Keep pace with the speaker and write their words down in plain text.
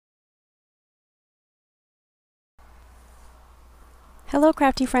Hello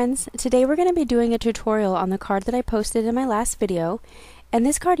crafty friends! Today we're going to be doing a tutorial on the card that I posted in my last video, and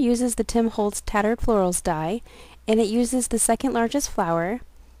this card uses the Tim Hotlz Tattered Florals die, and it uses the second largest flower,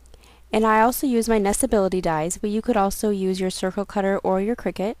 and I also use my nestability dies, but you could also use your circle cutter or your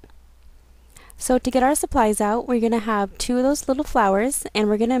Cricut. So to get our supplies out, we're going to have two of those little flowers, and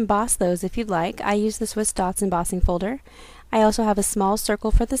we're going to emboss those if you'd like. I use the Swiss Dots embossing folder. I also have a small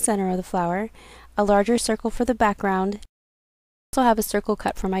circle for the center of the flower, a larger circle for the background, also have a circle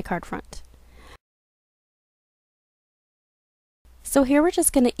cut for my card front. So here we're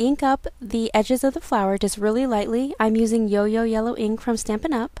just going to ink up the edges of the flower just really lightly. I'm using Yo-Yo Yellow ink from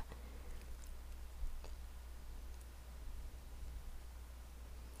Stampin' Up.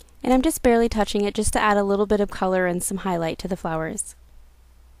 And I'm just barely touching it just to add a little bit of color and some highlight to the flowers.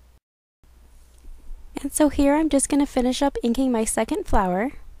 And so here I'm just going to finish up inking my second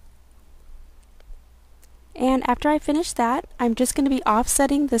flower. And after I finish that, I'm just going to be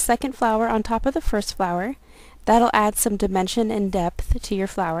offsetting the second flower on top of the first flower. That'll add some dimension and depth to your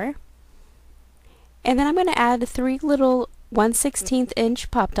flower. And then I'm going to add 3 little 1/16 inch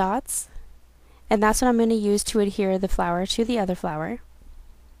pop dots, and that's what I'm going to use to adhere the flower to the other flower.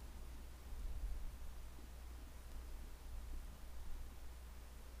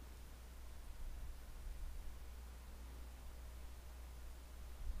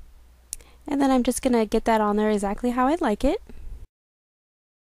 And then I'm just going to get that on there exactly how I'd like it.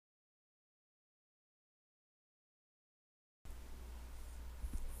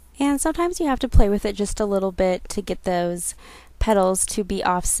 And sometimes you have to play with it just a little bit to get those petals to be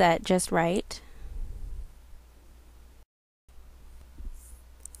offset just right.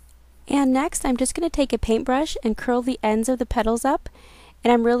 And next I'm just going to take a paintbrush and curl the ends of the petals up.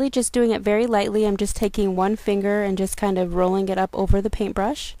 And I'm really just doing it very lightly. I'm just taking one finger and just kind of rolling it up over the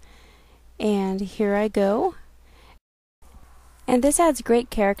paintbrush. And here I go. And this adds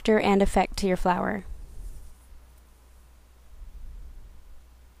great character and effect to your flower.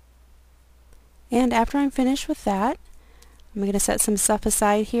 And after I'm finished with that, I'm going to set some stuff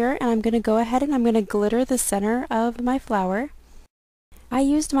aside here, and I'm going to go ahead and I'm going to glitter the center of my flower. I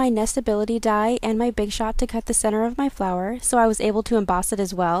used my nestability die and my Big Shot to cut the center of my flower, so I was able to emboss it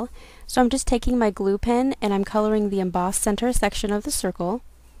as well. So I'm just taking my glue pen and I'm coloring the embossed center section of the circle.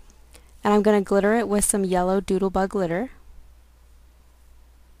 And I'm going to glitter it with some yellow doodlebug glitter.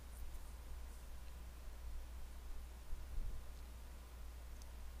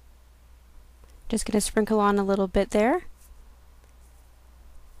 Just going to sprinkle on a little bit there.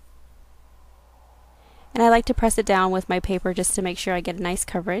 And I like to press it down with my paper just to make sure I get a nice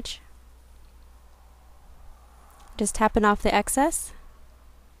coverage. Just tapping off the excess.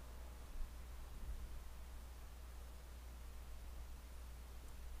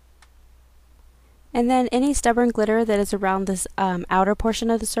 And then any stubborn glitter that is around this outer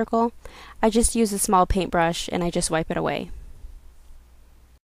portion of the circle, I just use a small paintbrush and I just wipe it away.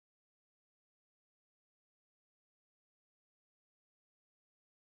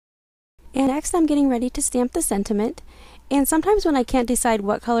 And next I'm getting ready to stamp the sentiment. And sometimes when I can't decide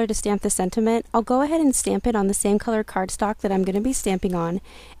what color to stamp the sentiment, I'll go ahead and stamp it on the same color cardstock that I'm going to be stamping on.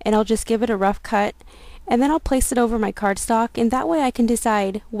 And I'll just give it a rough cut. And then I'll place it over my cardstock, and that way I can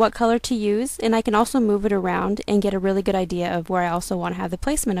decide what color to use, and I can also move it around and get a really good idea of where I also want to have the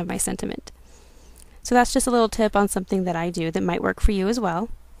placement of my sentiment. So that's just a little tip on something that I do that might work for you as well.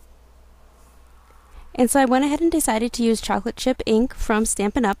 And so I went ahead and decided to use chocolate chip ink from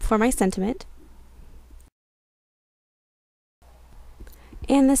Stampin' Up! For my sentiment.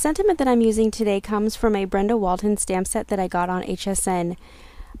 And the sentiment that I'm using today comes from a Brenda Walton stamp set that I got on HSN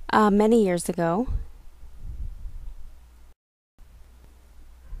many years ago.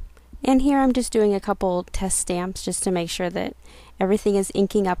 And here I'm just doing a couple test stamps just to make sure that everything is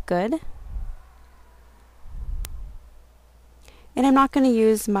inking up good. And I'm not going to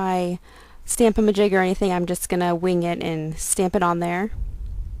use my Stamp-A-Majig or anything, I'm just going to wing it and stamp it on there.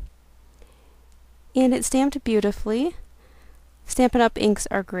 And it's stamped beautifully. Stampin' Up! Inks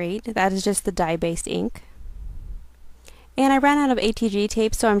are great. That is just the dye-based ink. And I ran out of ATG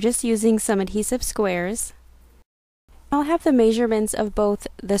tape, so I'm just using some adhesive squares. I'll have the measurements of both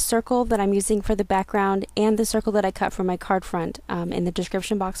the circle that I'm using for the background and the circle that I cut for my card front in the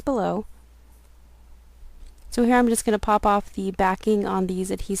description box below. So here I'm just going to pop off the backing on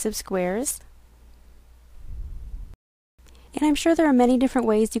these adhesive squares. And I'm sure there are many different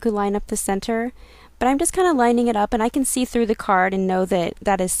ways you could line up the center, but I'm just kind of lining it up, and I can see through the card and know that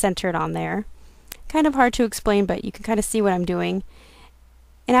that is centered on there. Kind of hard to explain, but you can kind of see what I'm doing.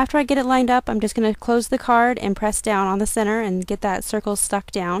 And after I get it lined up, I'm just going to close the card and press down on the center and get that circle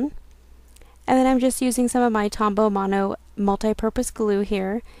stuck down. And then I'm just using some of my Tombow Mono multi-purpose glue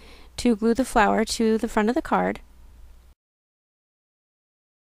here to glue the flower to the front of the card.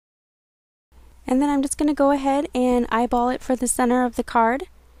 And then I'm just going to go ahead and eyeball it for the center of the card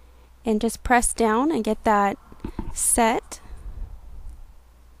and just press down and get that set.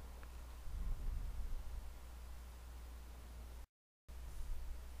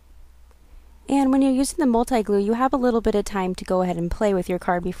 And when you're using the multi-glue, you have a little bit of time to go ahead and play with your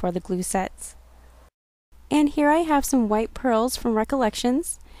card before the glue sets. And here I have some white pearls from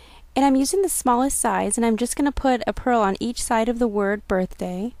Recollections, and I'm using the smallest size, and I'm just going to put a pearl on each side of the word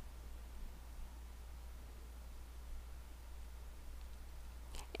birthday.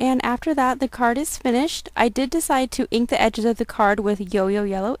 And after that, the card is finished. I did decide to ink the edges of the card with Yo-Yo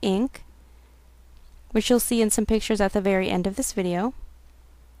Yellow ink, which you'll see in some pictures at the very end of this video.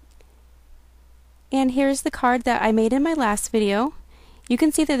 And here's the card that I made in my last video. You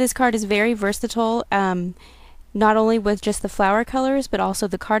can see that this card is very versatile, not only with just the flower colors, but also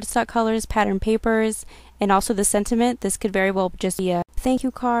the cardstock colors, pattern papers, and also the sentiment. This could very well just be a thank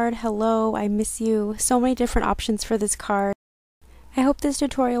you card, hello, I miss you. So many different options for this card. I hope this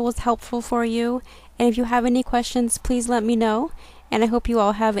tutorial was helpful for you, and if you have any questions, please let me know. And I hope you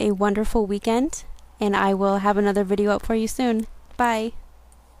all have a wonderful weekend, and I will have another video up for you soon. Bye!